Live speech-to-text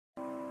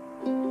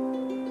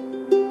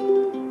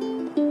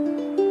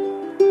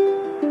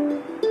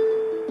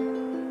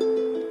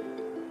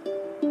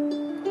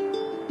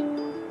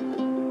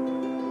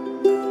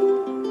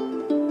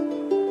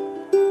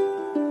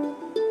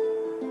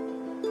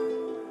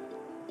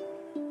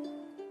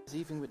This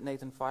evening with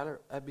Nathan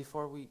Filer.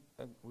 Before we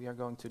are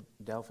going to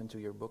delve into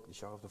your book, The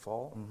Show of the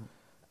Fall.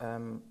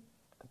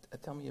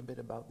 Tell me a bit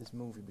about this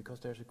movie, because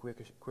there's a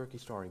quirky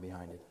story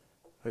behind it.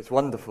 It's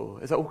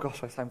wonderful. Oh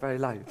gosh, I sound very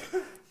loud.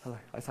 Hello,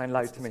 I sound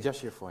loud to me. It's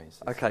just your voice.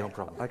 Okay, no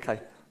problem. Okay.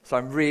 So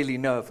I'm really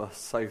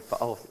nervous,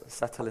 but I'll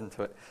settle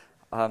into it.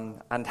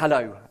 And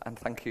hello, and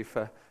thank you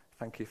for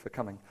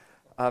coming.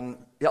 I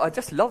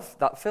just love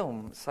that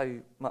film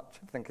so much.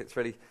 I think it's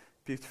really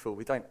beautiful.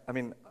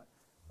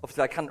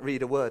 Obviously I can't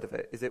read a word of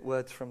it. Is it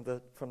words from the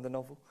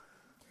novel?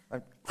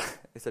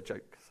 It's a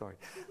joke. Sorry,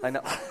 I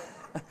know.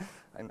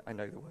 I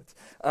know the words.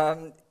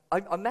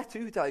 I met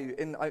Udo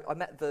I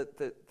met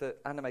the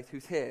animator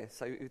who's here.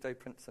 So Udo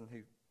Princeton, who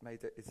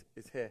made it,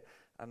 is here.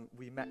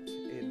 We met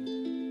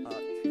in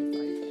 2000.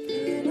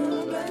 In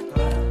a black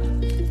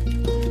cloud,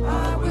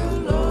 I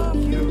will love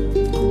you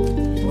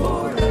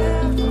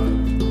forever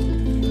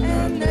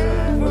and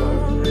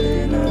never.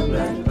 In a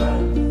black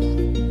cloud,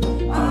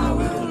 I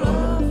will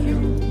love you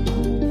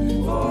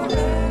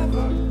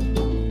forever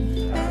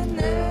and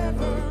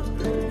never.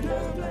 In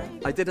a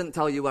black. I didn't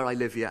tell you where I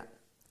live yet.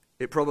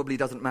 It probably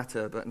doesn't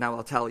matter, but now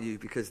I'll tell you,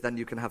 because then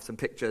you can have some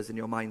pictures in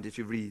your mind as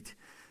you read.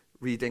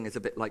 Reading is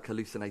a bit like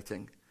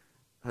hallucinating.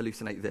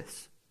 Hallucinate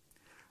this.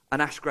 An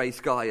ash-grey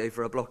sky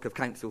over a block of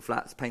council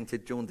flats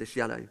painted jaundice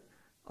yellow.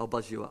 I'll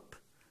buzz you up.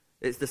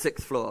 It's the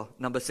 6th floor,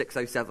 number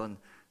 607.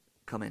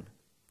 Come in.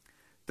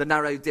 The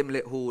narrow,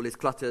 dim-lit hall is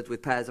cluttered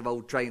with pairs of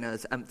old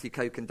trainers, empty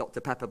Coke and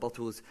Dr. Pepper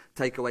bottles,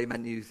 takeaway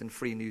menus and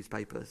free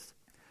newspapers.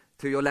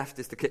 To your left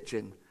is the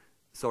kitchen.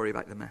 Sorry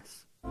about the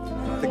mess.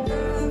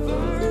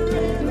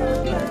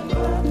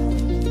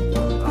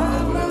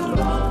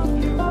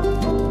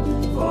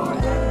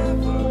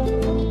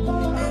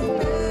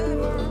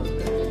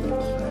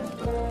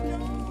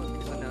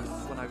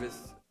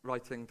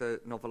 Writing the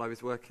novel, I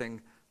was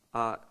working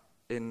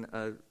in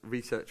a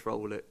research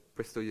role at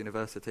Bristol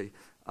University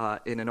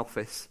in an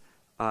office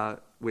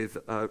with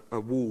a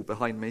wall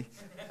behind me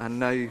and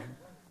no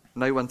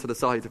one to the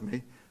side of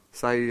me.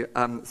 So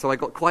I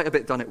got quite a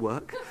bit done at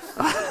work.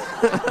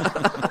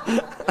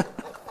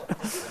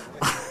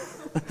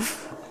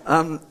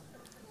 And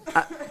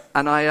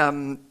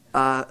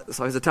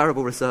so I was a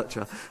terrible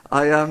researcher.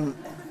 I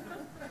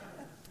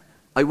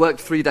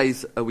worked 3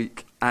 days a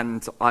week,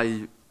 and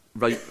I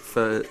wrote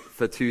for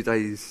 2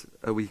 days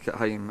a week at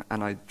home,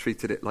 and I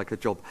treated it like a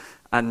job.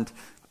 And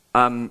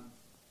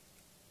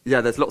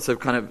there's lots of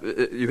kind of,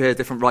 you hear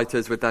different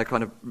writers with their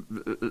kind of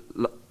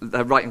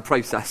their writing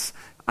process,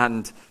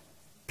 and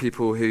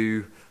people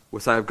who will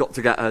say, I've got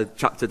to get a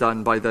chapter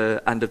done by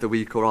the end of the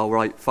week, or I'll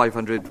write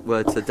 500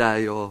 words a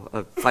day, or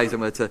 1,000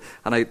 words and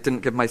I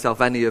didn't give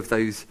myself any of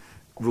those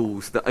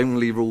rules. The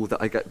only rule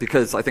that I get,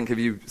 because I think if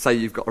you say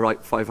you've got to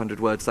write 500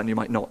 words, then you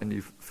might not, and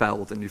you've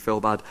failed and you feel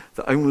bad.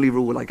 The only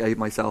rule I gave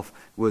myself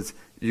was,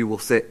 you will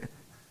sit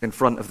in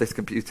front of this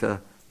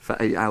computer for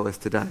 8 hours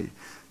today,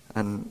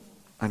 and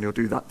you'll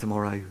do that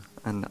tomorrow,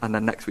 and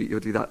then next week you'll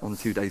do that on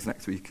 2 days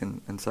next week,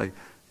 and so,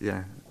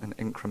 and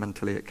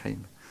incrementally it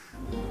came.